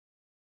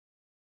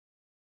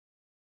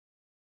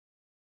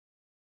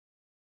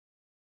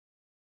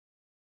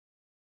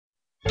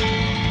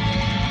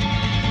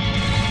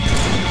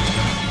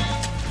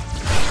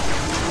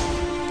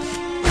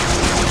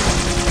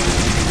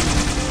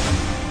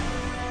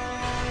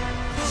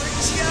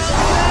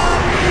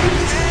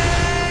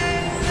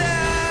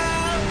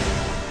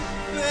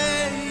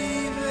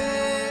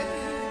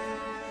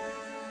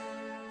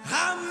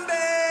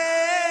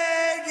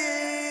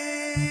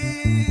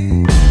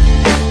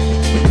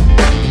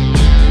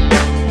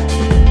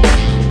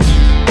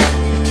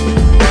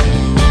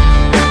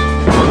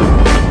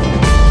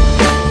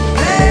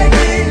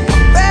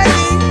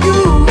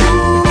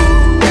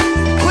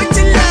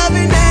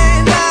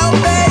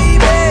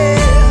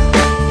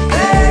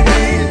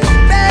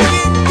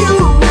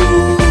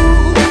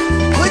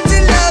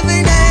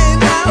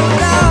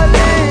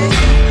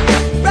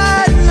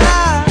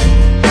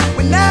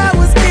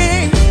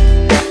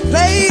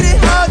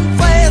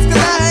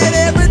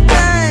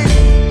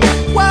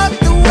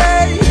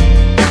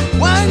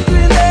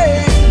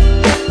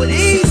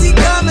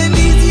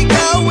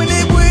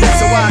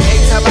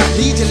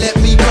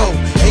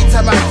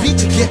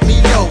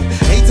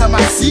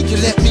You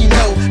let me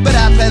know, but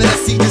I planted a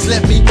seed, just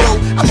let me grow.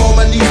 I'm on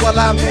my knees while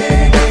I'm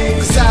begging,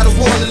 cause I don't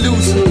wanna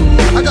lose you.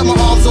 I got my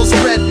arms all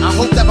spread, I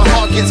hope that my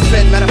heart gets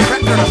fed. Matter of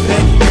fact, girl, I'm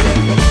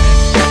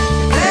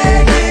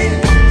begging,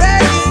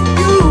 begging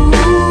you.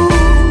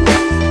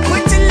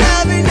 Put your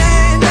loving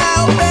hand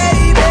out,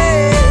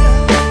 baby.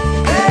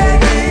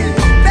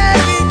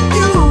 Begging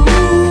you.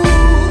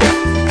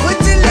 Put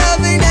your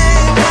loving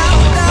hand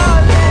out,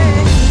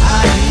 darling.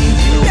 I need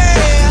you to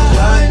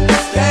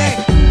understand.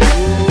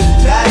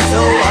 That's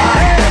so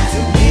hard to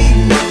be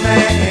the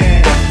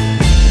man.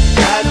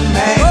 Not a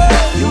man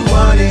you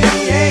want in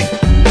the end.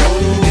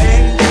 Only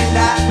then can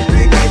I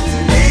bring it to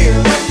live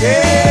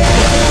again.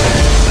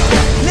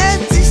 An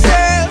empty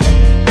shell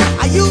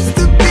I used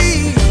to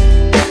be.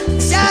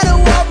 The shadow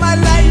of my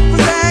life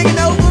was hanging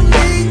over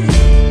me.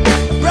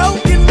 A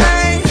broken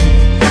man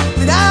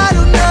that I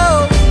don't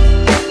know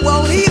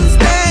won't even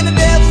stand the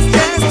devil's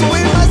chance to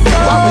win my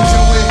soul. Why we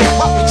doing?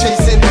 Why we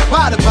chasing?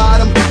 Why the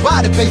bottom?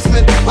 Why the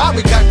basement? Why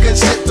we got good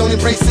shit, don't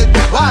embrace it?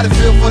 Why the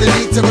feel for the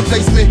need to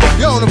replace me?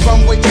 You're on the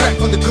runway track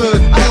from the good.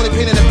 I'm only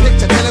painting a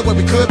picture, telling where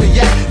we could be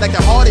at, like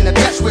the heart in a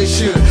dash where it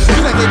should.